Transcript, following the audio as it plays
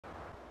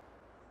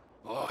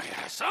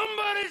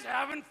Somebody's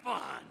having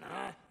fun,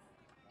 huh?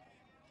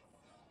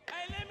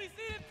 Hey, let me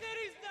see the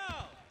titties,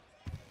 though!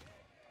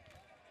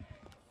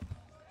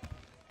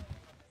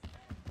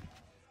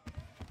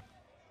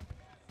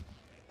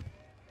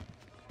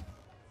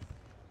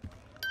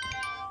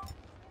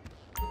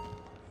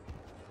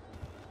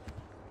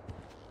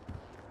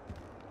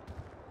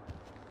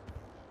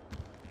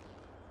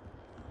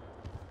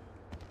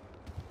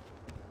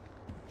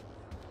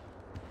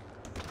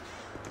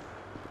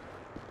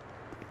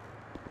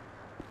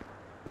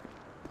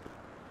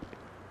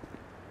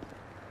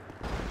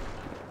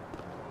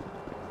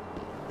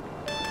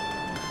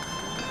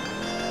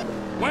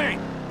 Wait!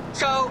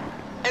 So,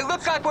 it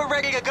looks like we're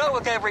ready to go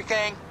with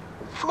everything.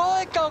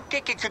 Floyd don't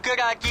think it's a good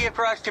idea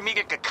for us to meet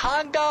at the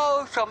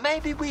condo, so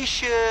maybe we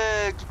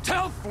should...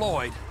 Tell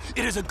Floyd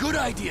it is a good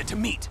idea to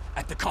meet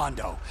at the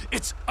condo.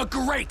 It's a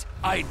great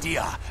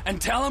idea.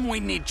 And tell him we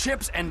need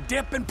chips and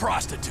dip and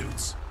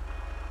prostitutes.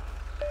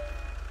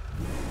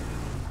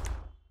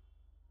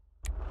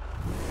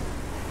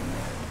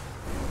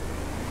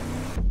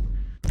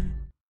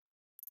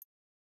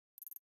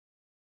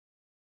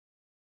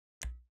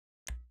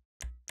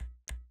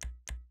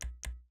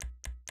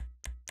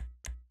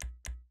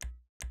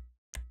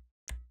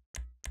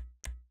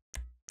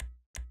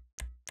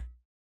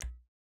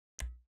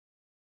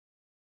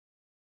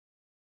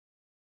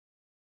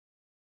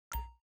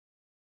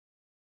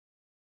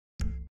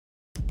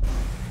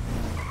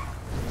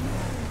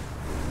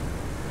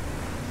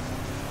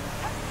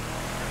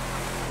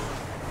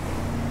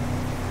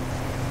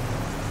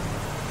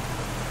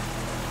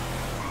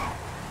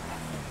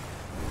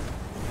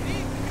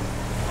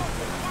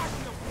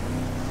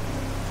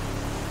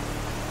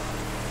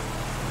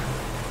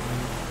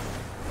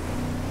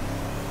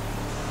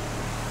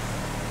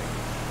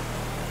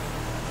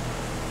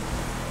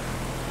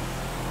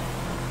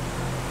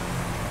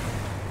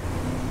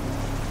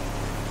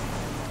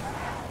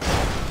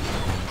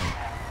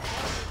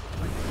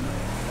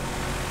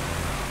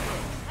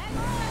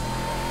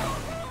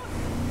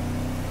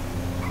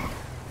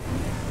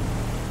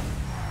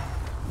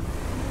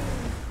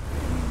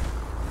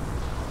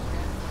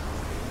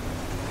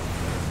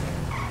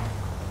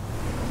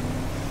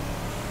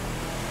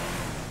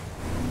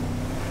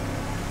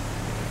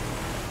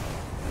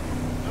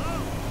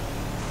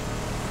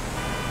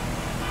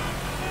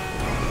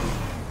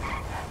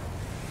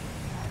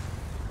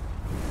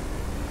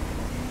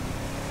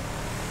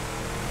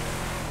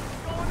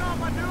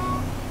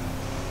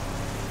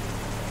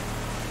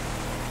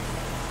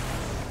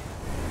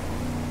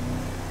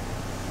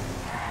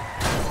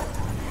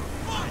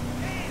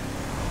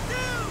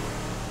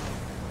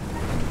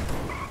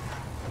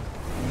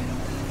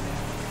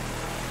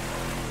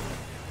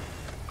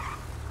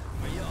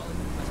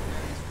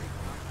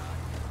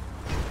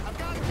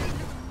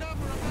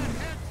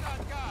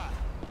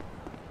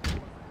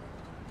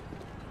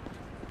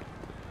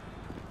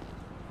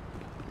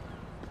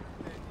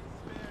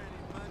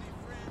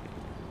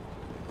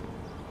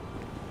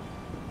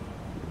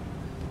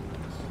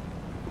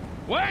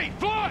 Wait,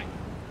 Floyd!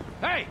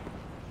 Hey!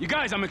 You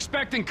guys, I'm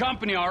expecting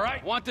company, all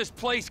right? Want this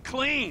place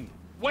cleaned.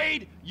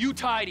 Wade, you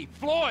tidy.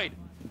 Floyd,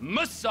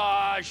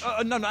 massage.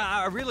 No,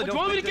 I really don't... Do you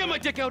want me to get my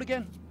dick out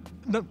again?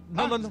 No.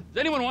 Does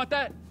anyone want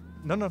that?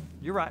 No,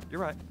 you're right.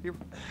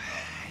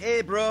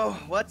 Hey, bro,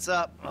 what's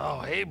up?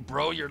 Oh, hey,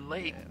 bro, you're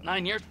late.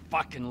 9 years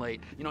fucking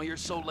late. You know, you're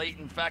so late,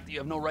 in fact, that you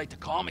have no right to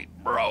call me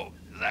bro.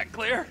 Is that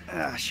clear?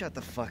 Shut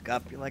the fuck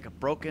up. You're like a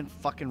broken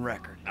fucking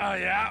record. Oh,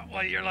 yeah?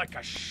 Well, you're like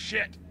a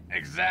shit.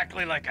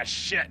 Exactly like a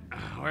shit.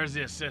 Where's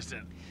the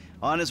assistant?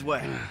 On his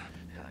way.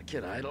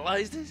 Kid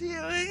idolized this.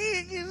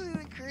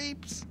 The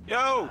creeps.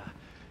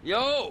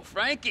 Yo,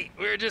 Frankie,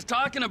 we were just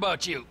talking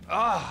about you.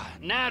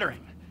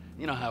 Nattering.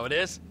 You know how it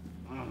is.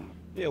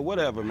 Yeah,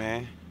 whatever,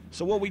 man.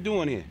 So what we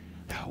doing here?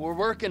 We're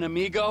working,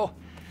 amigo.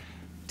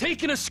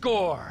 Taking a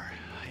score.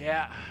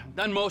 Yeah,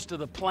 done most of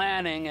the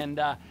planning, and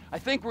I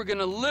think we're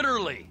gonna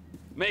literally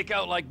make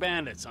out like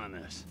bandits on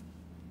this.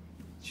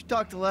 Did you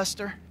talk to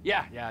Lester?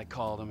 Yeah, I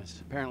called him.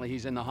 Apparently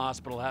he's in the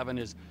hospital having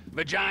his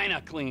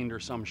vagina cleaned or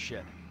some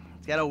shit.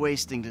 He's got a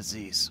wasting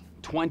disease.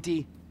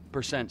 20%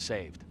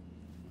 saved.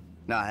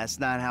 No, that's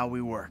not how we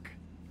work.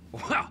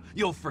 Well,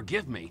 you'll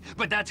forgive me,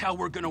 but that's how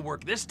we're gonna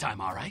work this time,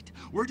 all right?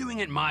 We're doing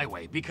it my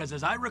way, because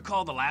as I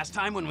recall the last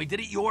time when we did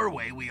it your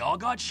way, we all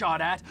got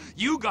shot at,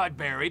 you got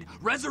buried,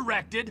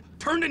 resurrected,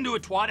 turned into a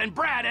twat, and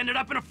Brad ended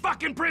up in a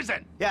fucking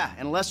prison! Yeah,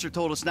 and Lester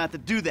told us not to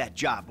do that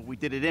job, but we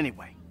did it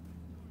anyway.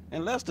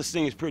 And Lester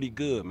sings pretty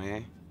good,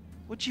 man.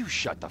 Would you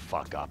shut the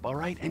fuck up, all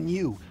right? And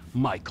you,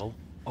 Michael,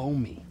 owe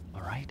me, all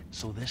right?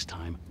 So this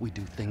time, we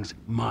do things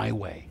my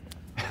way.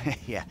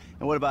 Yeah,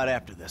 and what about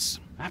after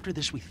this? After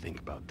this, we think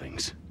about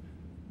things.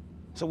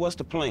 So what's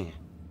the plan?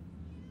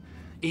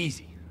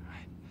 Easy.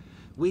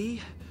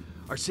 We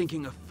are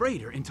sinking a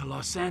freighter into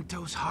Los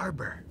Santos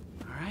Harbor,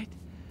 all right?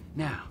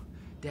 Now,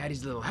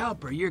 Daddy's little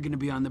helper, you're gonna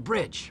be on the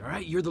bridge, all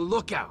right? You're the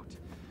lookout.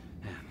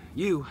 And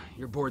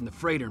you're boarding the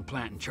freighter and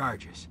planting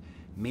charges.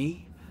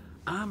 Me,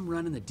 I'm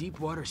running the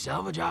deep water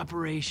salvage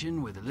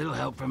operation with a little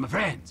help from my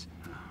friends.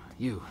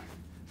 You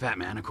Fat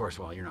man, of course,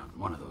 well, you're not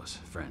one of those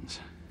friends.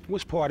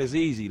 Which part is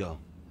easy, though?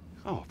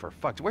 Oh, for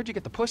fuck's... Where'd you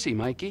get the pussy,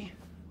 Mikey?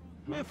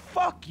 Man,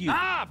 fuck you.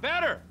 Ah,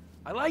 better!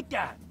 I like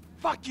that.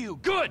 Fuck you.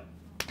 Good.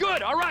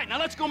 Good. All right, now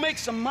let's go make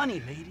some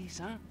money,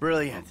 ladies, huh?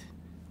 Brilliant.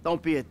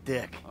 Don't be a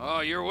dick. Oh,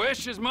 your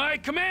wish is my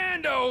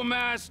commando,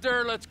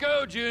 master. Let's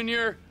go,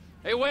 Junior.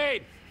 Hey,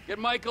 Wade, get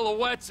Michael a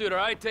wetsuit, all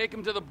right? Take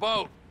him to the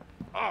boat.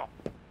 Oh.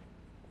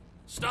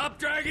 Stop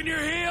dragging your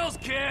heels,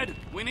 kid.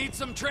 We need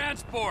some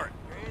transport.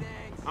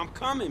 I'm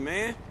coming,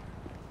 man.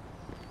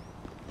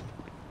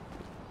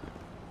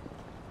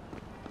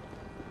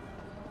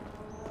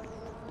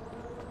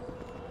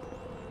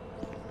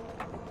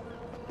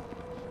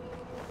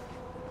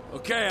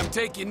 Okay, I'm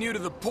taking you to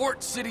the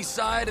port city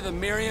side of the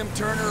Miriam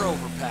Turner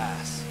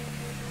overpass.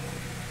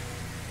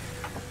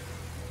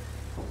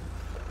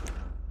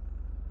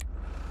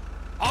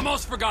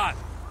 Almost forgot.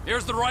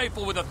 Here's the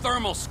rifle with a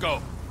thermal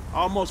scope.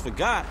 Almost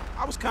forgot.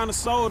 I was kind of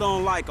sold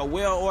on, like, a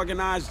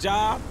well-organized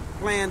job,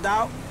 planned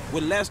out,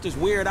 with Lester's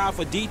weird eye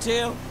for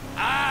detail.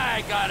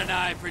 I got an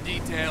eye for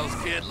details,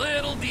 kid.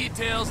 Little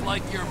details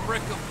like your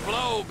brick of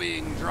blow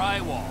being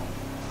drywall.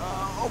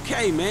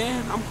 Okay,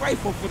 man. I'm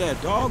grateful for that,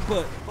 dog,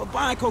 but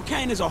buying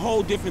cocaine is a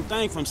whole different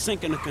thing from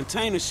sinking a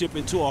container ship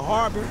into a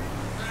harbor.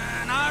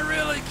 Not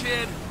really,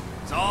 kid.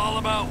 It's all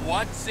about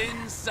what's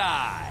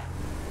inside.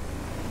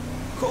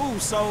 Cool,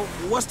 so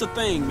what's the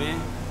thing,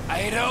 man?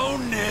 I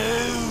don't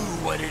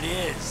know what it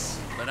is,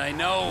 but I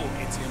know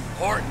it's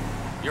important.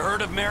 You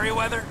heard of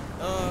Merryweather?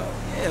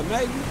 Yeah,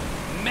 maybe.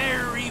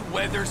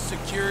 Merryweather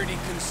Security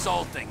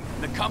Consulting,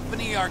 the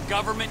company our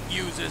government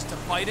uses to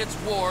fight its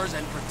wars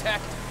and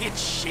protect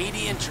its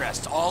shady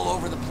interests all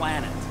over the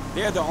planet.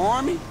 They're the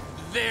army?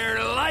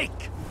 They're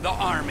like the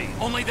army,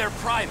 only they're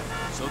private,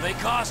 so they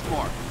cost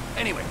more.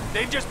 Anyway,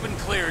 they've just been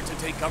cleared to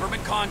take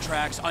government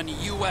contracts on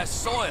U.S.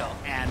 soil.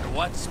 And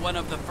what's one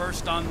of the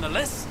first on the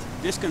list?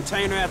 This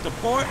container at the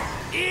port?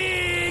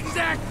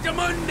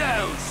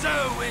 Exactamundo!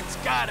 So it's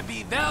gotta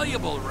be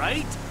valuable,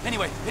 right?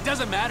 Anyway, it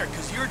doesn't matter,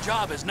 because your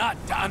job is not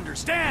to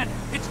understand,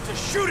 it's to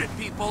shoot at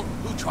people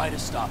who try to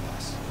stop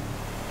us.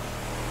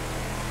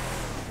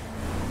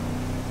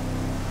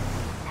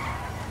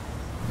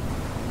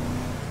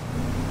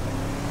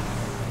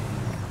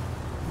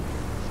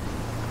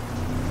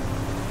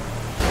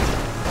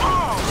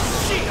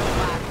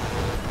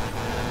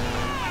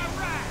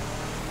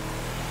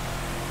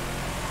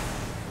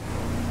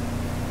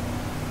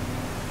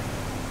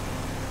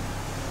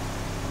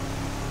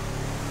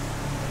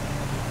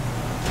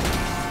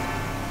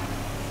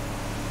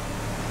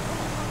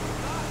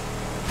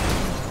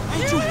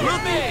 Ain't you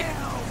looking?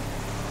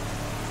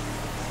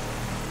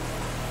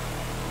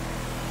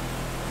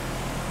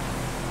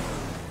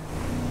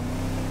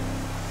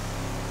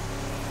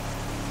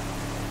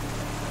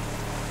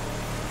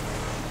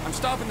 I'm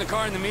stopping the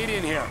car in the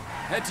median here.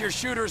 Head to your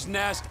shooter's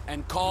nest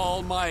and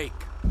call Mike.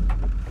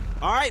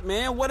 All right,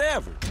 man,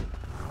 whatever.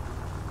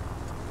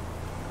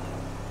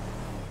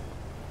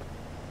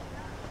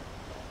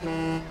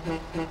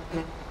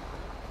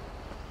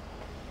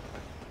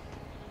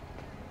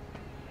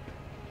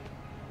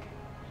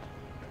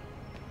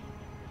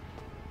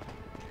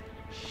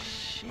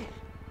 Shit.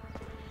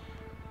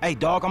 Hey,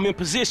 dog, I'm in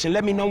position.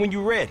 Let me know when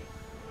you're ready.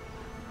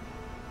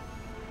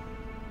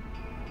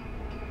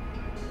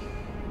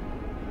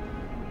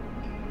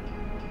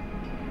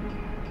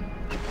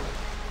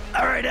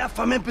 All right, F,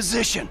 I'm in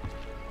position.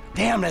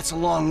 Damn, that's a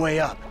long way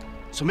up.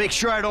 So make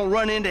sure I don't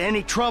run into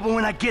any trouble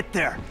when I get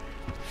there.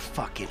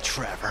 Fucking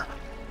Trevor.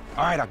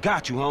 All right, I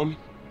got you, homie.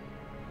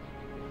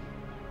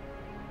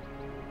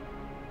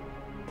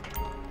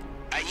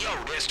 Hey, yo,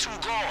 there's two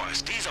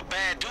guards. These are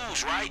bad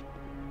dudes, right?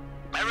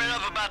 I read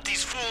up about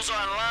these fools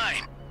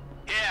online.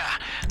 Yeah,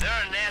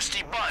 they're a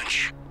nasty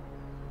bunch.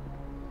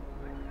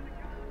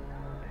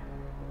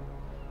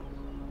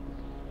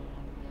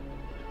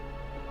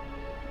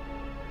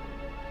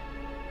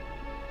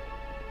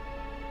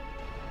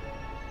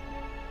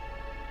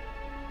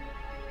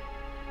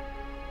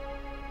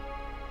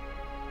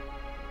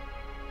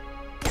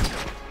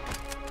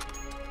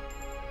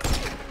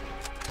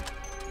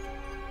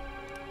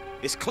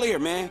 It's clear,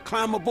 man.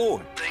 Climb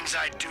aboard. Things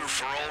I do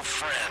for old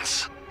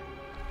friends.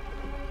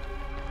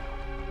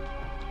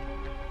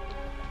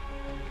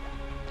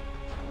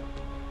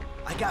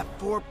 I got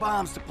 4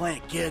 bombs to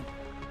plant, kid.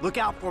 Look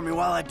out for me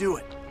while I do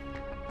it.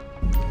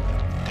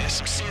 There's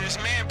some serious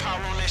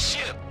manpower on this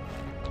ship.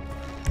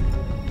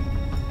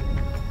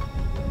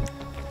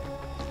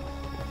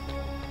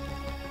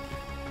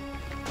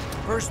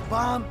 First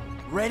bomb,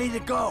 ready to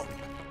go.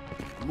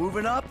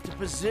 Moving up to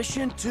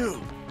position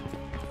 2.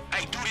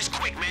 Hey, do this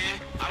quick,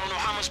 man. I don't know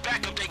how much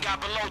backup they got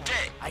below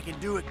deck. I can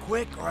do it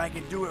quick or I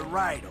can do it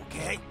right,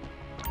 okay?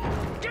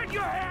 Get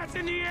your hands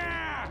in the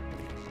air!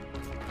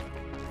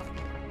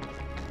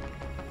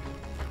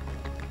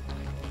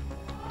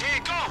 There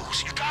it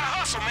goes. You gotta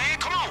hustle, man.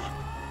 Come on.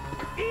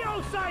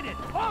 EO sighted!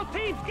 All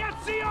teams get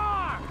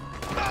CR!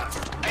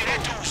 Hey,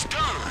 that dude's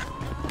done.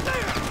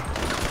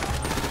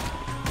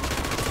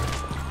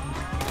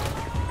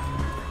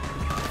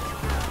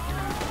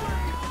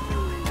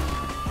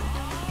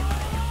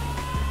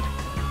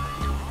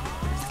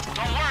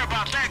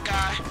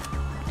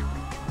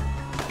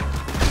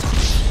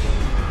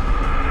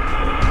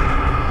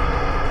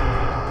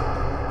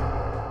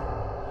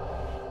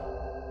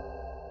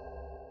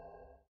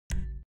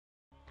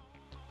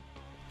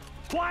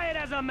 Quiet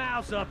as a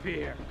mouse up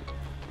here.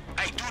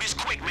 Hey, do this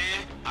quick,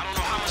 man. I don't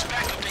know how much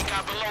backup they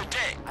got below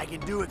deck. I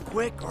can do it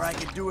quick or I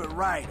can do it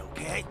right,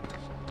 okay?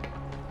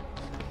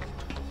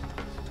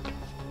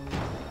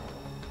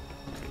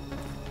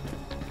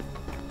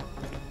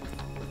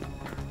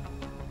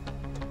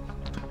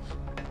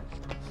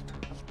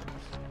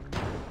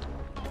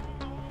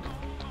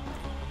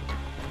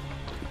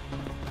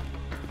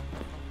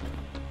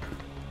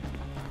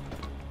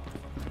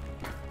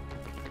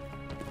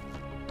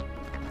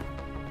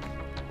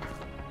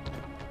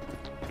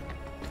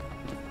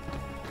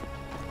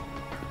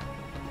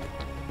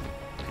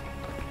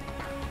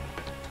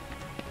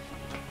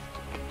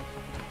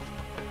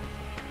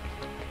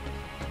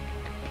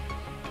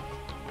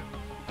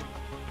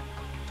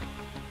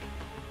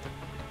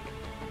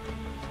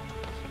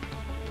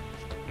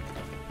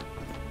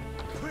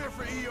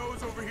 For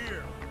EOs over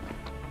here.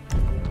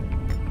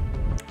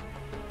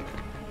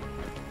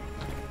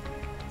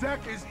 Deck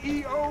is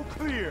EO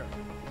clear.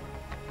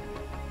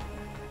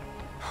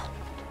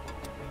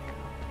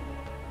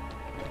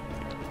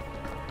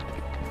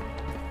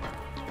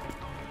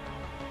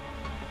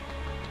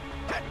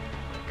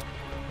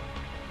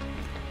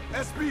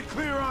 SB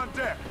clear on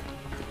deck.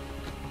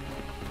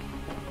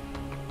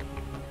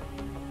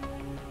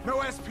 No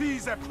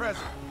SPs at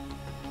present.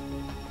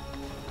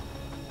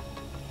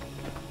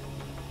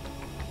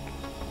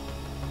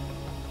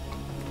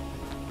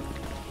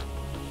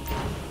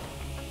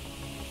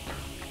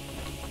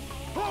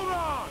 Hold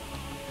on!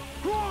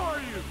 Who are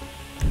you?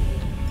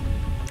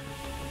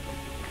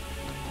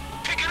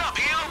 Pick it up,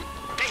 Em.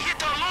 They hit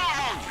the alarm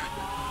on you.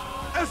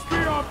 SB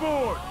on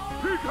board!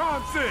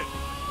 Recon sit!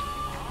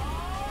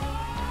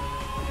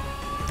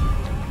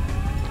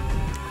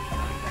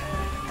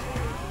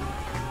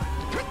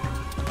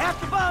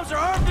 Half the bombs are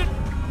armed and...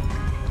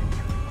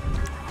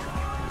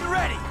 You're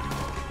ready!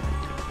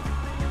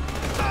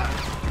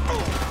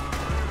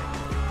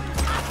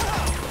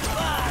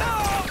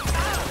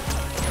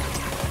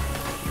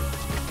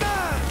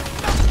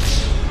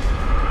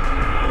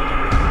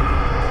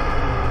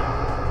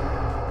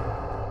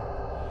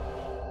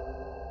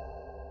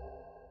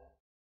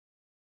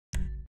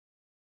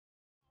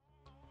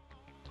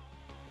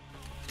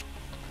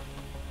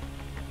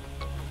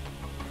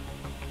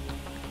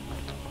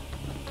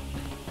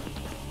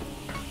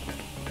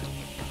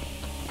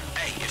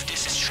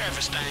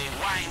 Travis thing,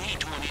 why ain't he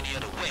doing any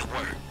of the wet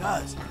work?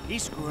 Cuz,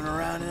 he's screwing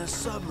around in a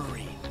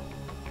submarine.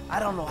 I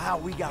don't know how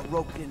we got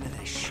roped into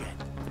this shit.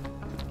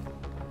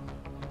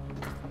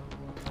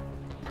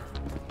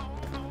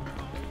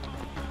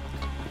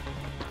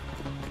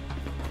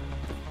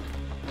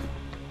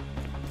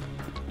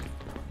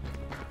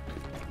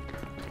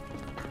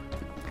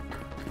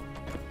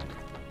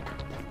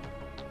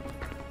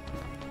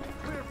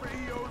 Clear for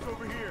EOs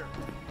over here.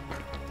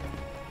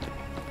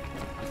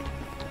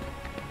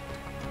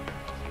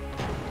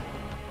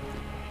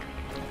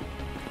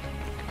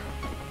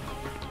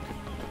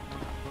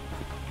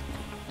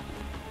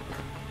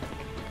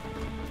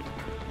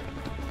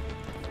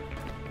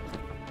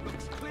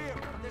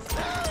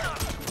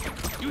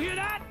 You hear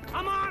that?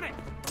 I'm on it!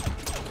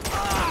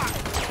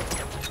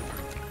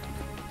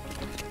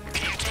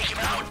 Can you take him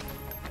out?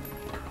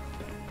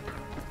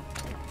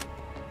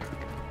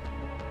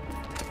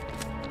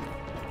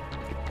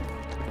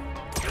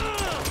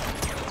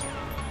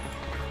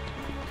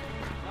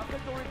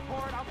 Nothing to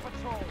report on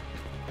patrol.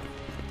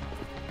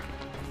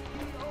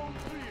 EO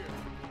clear.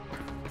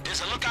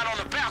 There's a lookout on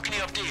the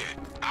balcony up there.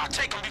 I'll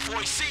take him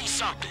before he sees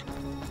something.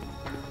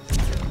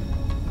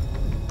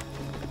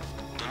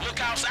 The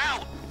lookout's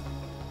out.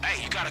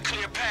 Hey, you got a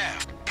clear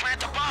path. Plant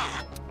the bomb.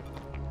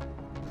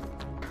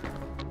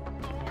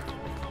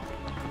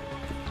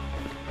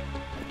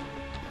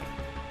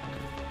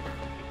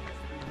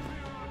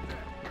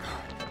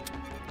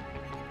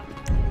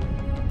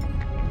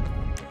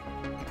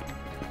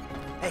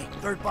 Hey,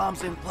 third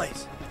bomb's in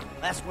place.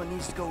 Last one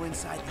needs to go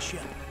inside the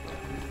ship.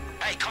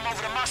 Hey, come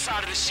over to my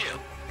side of the ship.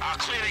 I'll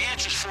clear the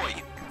entrance for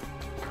you.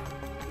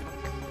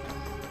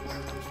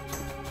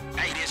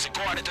 Hey, there's a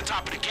guard at the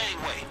top of the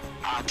gangway.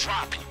 I'll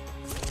drop him.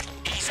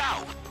 He's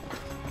out.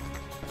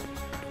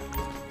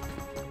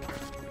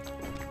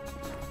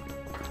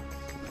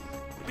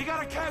 We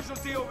got a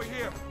casualty over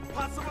here.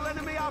 Possible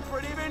enemy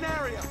operative in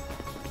area.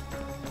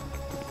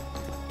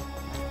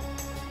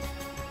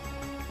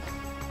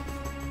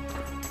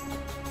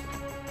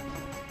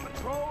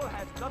 Patrol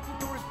has nothing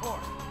to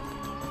report.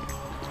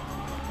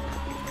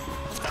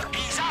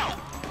 He's out.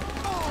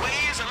 Where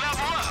he is a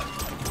level up.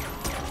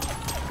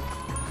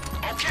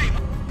 Okay.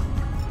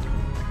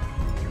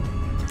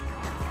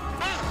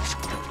 Move.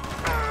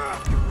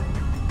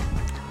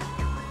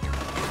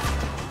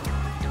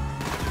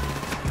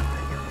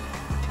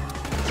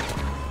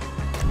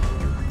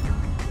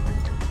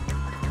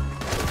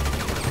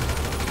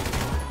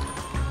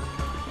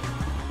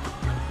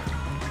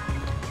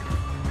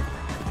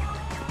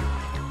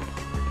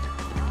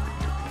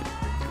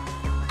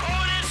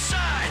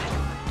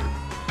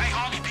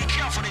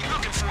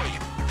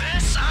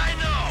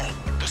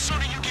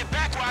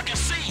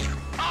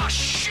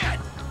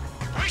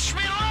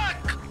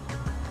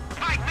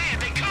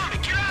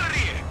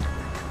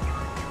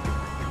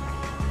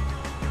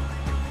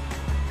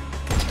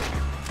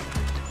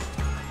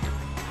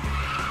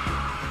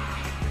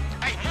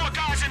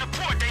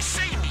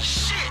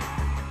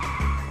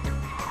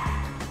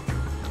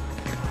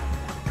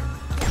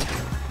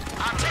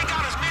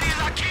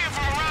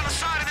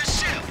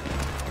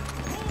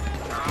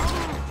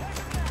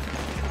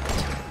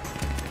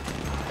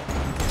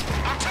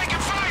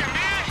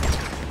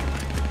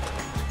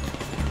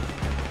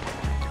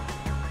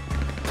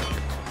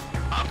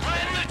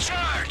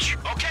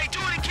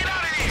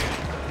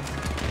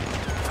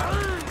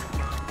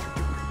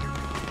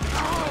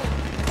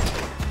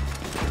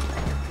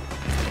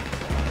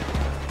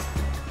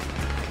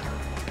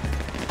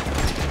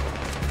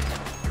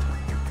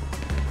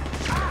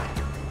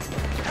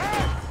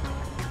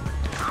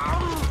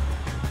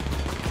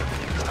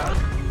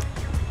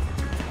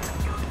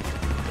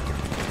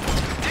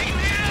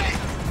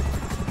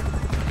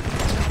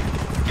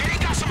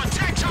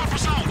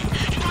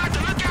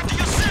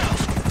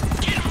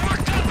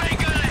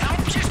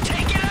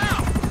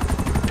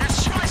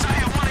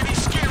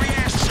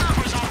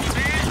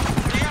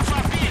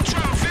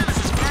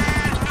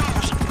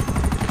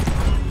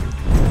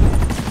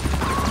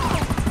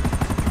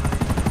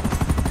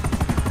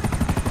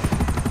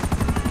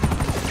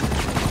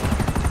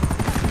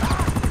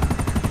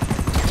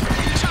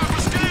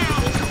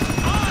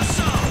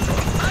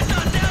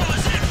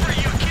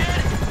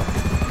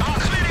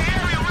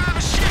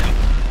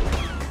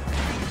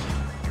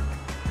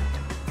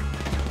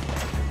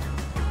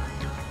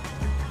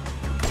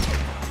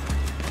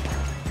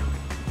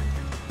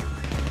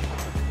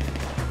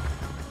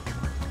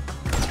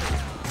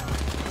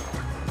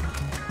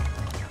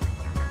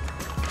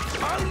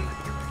 Charlie?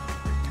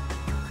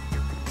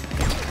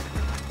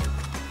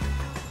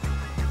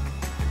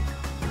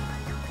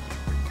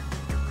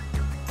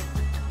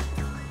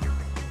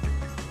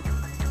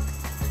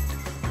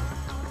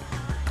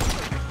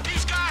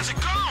 These guys are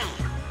gone!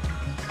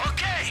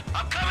 Okay,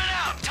 I'm coming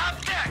out,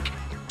 top deck.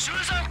 Soon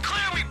as I'm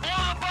clear, we blow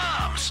the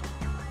bombs.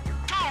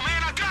 Go,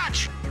 man, I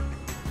got you.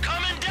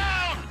 Coming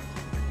down!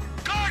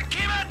 Guard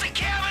came out the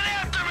cabin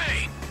after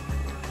me!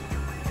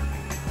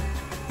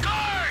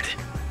 Guard!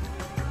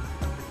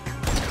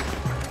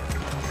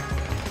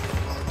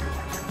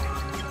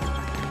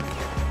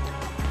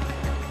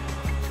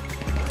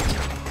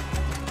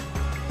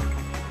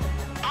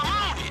 I'm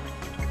on it!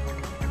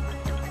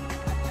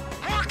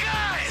 More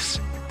guys!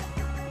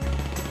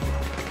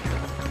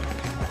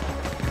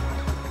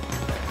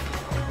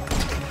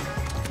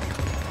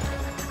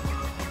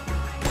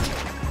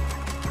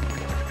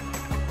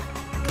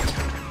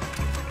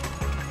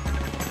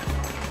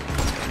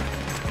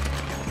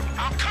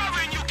 I'm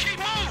covering you, keep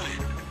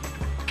moving!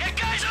 Get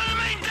guys on the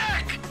main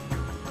deck!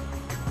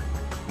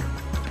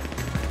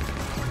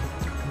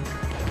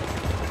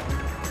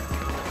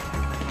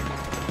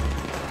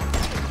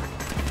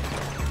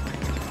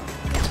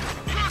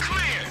 You're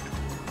clear!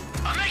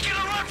 I'm making a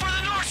run for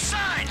the north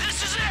side!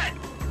 This is it!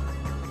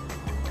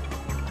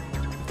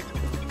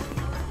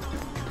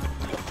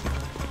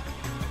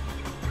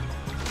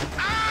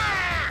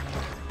 Ah!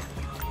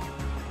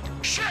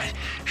 Shit!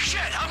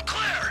 Shit, I'm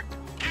clear!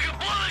 You can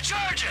blow the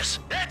charges!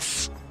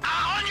 It's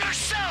on your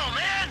cell,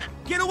 man!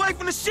 Get away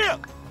from the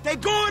ship! They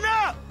going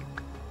up!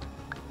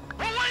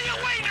 Well, what are you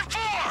waiting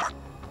for?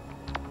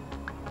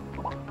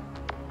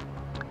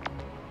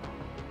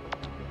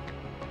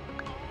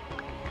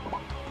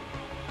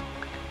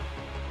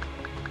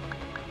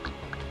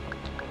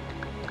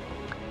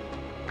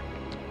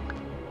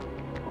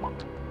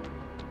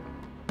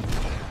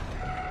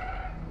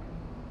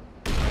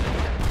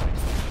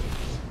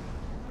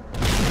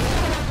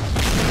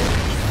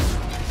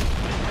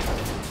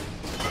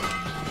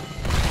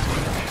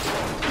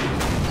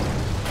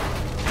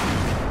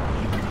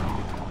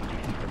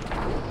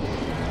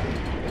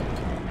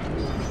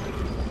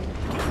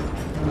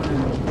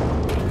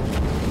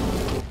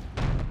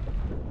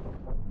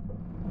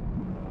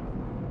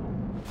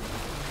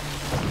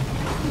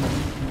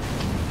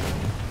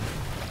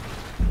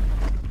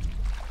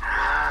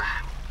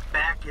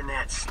 Back in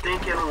that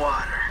stinking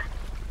water.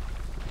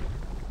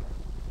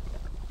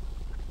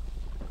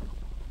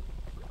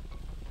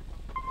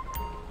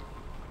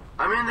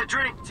 I'm in the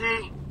drink, T.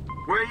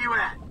 Where you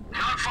at?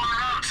 Not far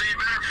out, so you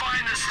better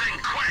find this thing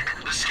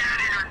quick. The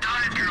scanner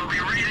dive gear will be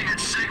reading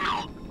its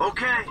signal.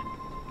 Okay.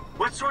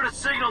 What sort of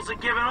signals it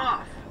giving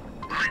off?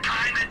 The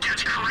kind that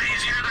gets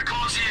crazier the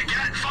closer you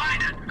get,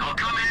 find it. I'll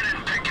come in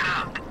and pick it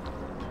up.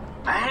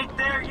 I ain't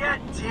there yet,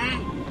 T.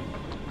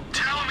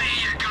 Tell me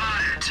you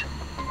got it.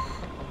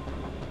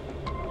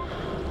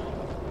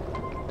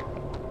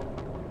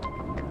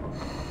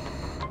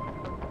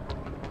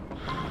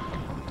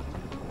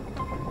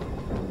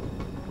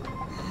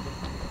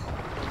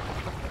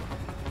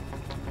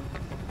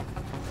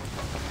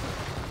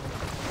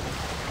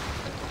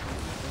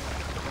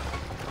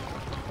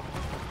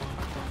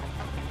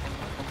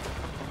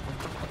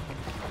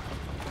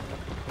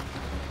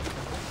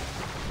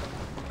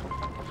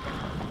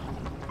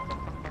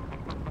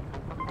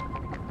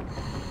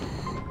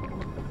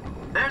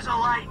 There's a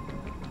light.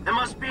 That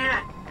must be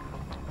it.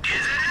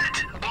 Is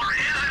it or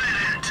isn't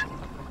it?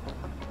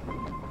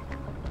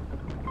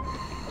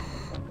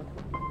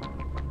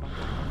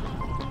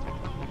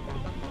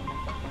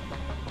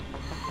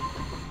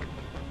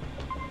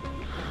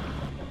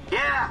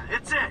 Yeah,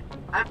 it's it.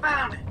 I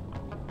found it.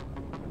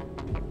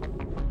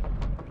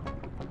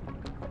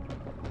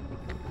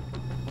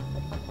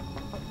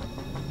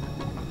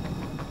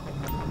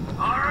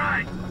 All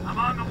right, I'm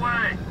on the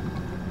way.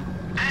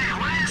 Hey,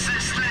 what is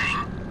this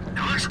thing?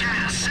 It looks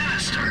kind of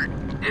sinister.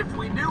 If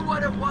we knew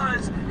what it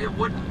was, it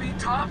wouldn't be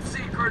top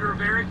secret or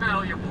very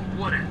valuable,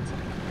 would it?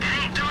 It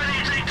ain't doing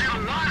anything to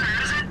the water,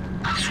 is it?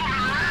 I'm swimming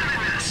around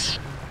in this.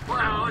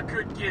 Well, it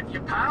could give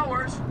you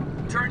powers.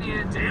 Turn you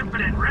into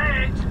infinite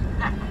rage.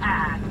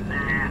 Nah,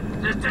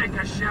 just take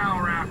a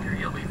shower after,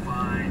 you'll be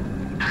fine.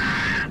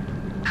 How did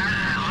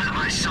I let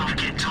myself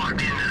get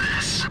talked into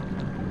this?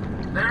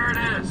 There it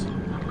is.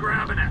 I'm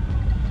grabbing it.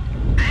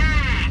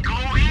 Hey, go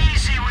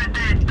easy with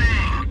that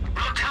thing.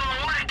 We'll tell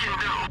them what it can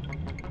do.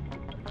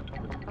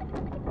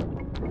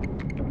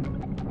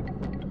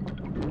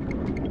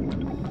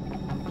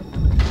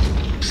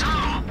 So,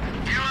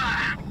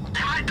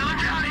 am I done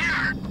down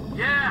here?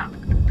 Yeah,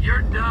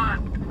 you're done.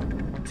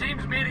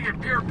 Team's meeting at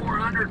Pier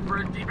 400 for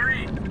a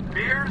debrief.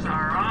 Beers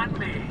are on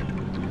me.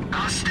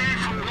 I'll stay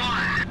for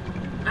one.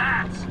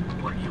 That's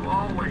what you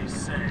always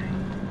say.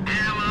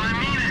 Yeah, well, I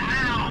mean it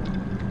now.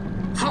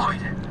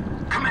 Floyd,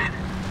 come in.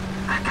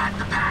 I got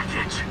the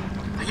package.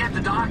 Are you at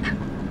the dock?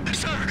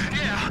 Sir,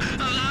 yeah,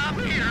 I'm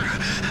here.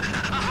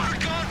 I heard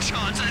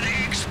gunshots and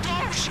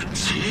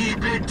explosions.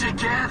 Keep it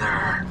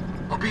together.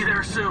 I'll be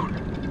there soon.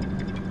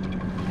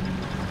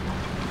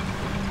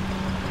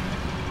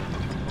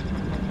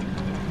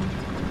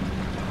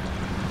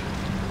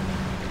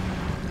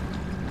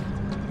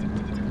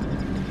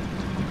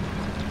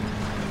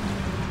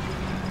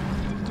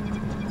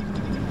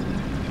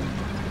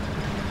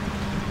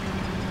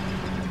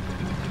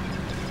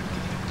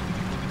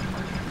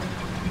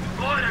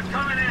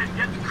 coming in.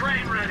 Get the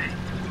crane ready.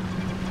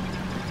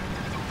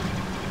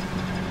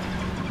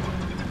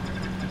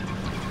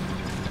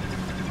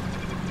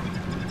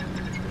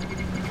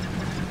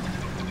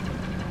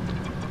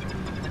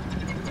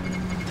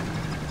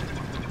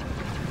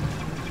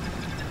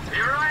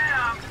 Here I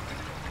am.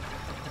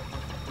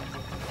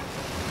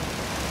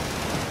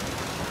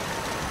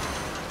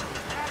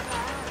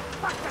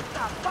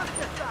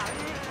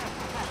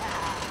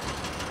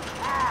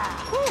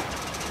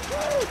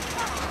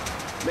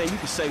 Man, you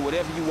can say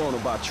whatever you want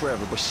about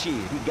Trevor, but shit,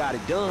 he got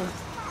it done.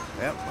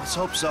 Yep, let's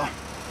hope so.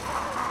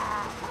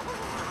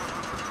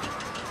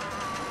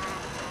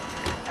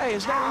 Hey,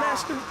 is that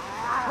Lester?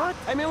 What?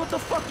 Hey, man, what the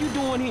fuck you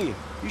doing here?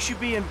 You should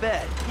be in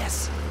bed.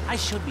 Yes, I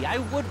should be. I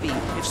would be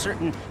if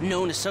certain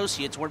known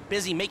associates weren't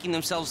busy making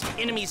themselves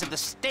enemies of the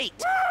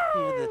state.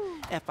 You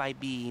know, the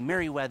FIB,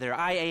 Merryweather,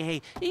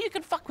 IAA. You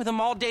can fuck with them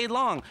all day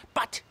long.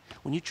 But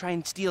when you try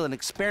and steal an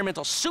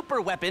experimental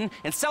super weapon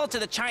and sell it to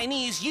the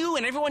Chinese, you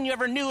and everyone you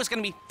ever knew is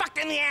gonna be fucked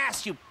in the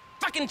ass, you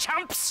fucking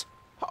chumps!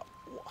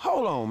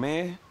 Hold on,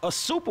 man. A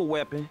super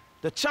weapon?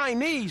 The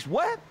Chinese,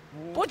 what?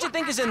 What you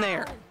think is in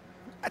there?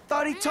 I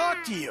thought he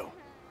talked to you.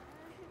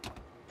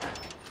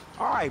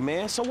 All right,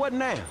 man, so what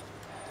now?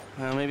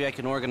 Well, maybe I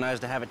can organize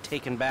to have it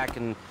taken back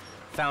and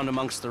found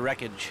amongst the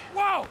wreckage.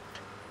 Whoa!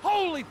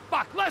 Holy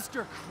fuck,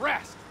 Lester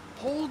Crest!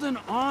 Holding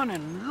on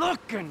and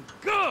looking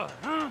good,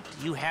 huh?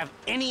 Do you have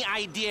any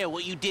idea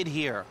what you did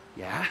here?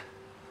 Yeah?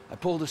 I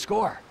pulled a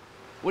score.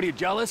 What, are you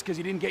jealous because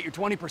you didn't get your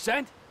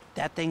 20%?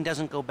 That thing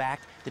doesn't go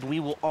back, then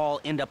we will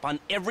all end up on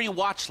every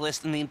watch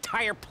list in the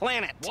entire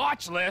planet.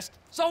 Watch list?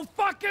 So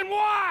fucking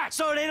what?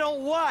 So they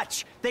don't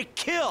watch, they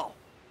kill.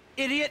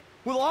 Idiot,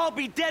 we'll all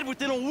be dead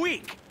within a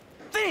week.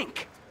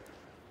 Think!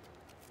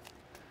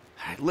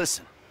 All right,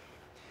 listen.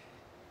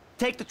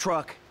 Take the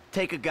truck,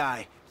 take a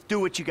guy, do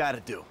what you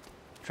gotta do.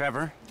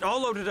 Trevor?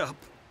 All loaded up.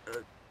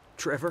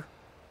 Trevor?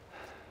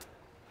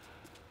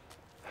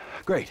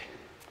 Great.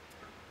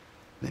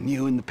 Then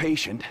you and the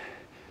patient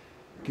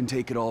can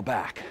take it all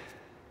back.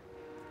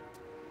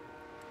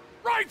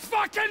 Right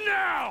fucking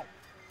now!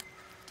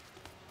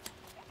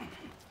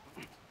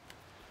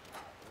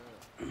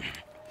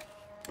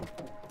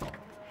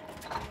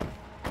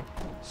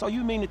 So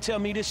you mean to tell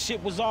me this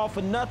shit was all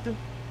for nothing?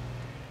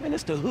 Man,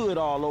 it's the hood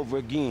all over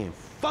again.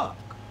 Fuck.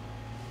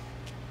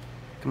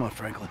 Come on,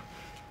 Franklin.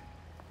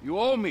 You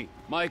owe me,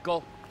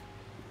 Michael.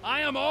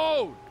 I am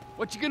owed.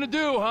 What you gonna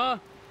do, huh?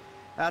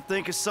 I'll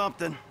think of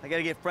something. I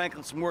gotta get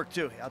Franklin some work,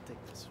 too. I'll take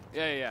this.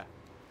 Yeah.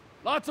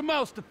 Lots of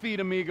mouths to feed,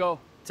 amigo.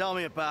 Tell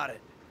me about it.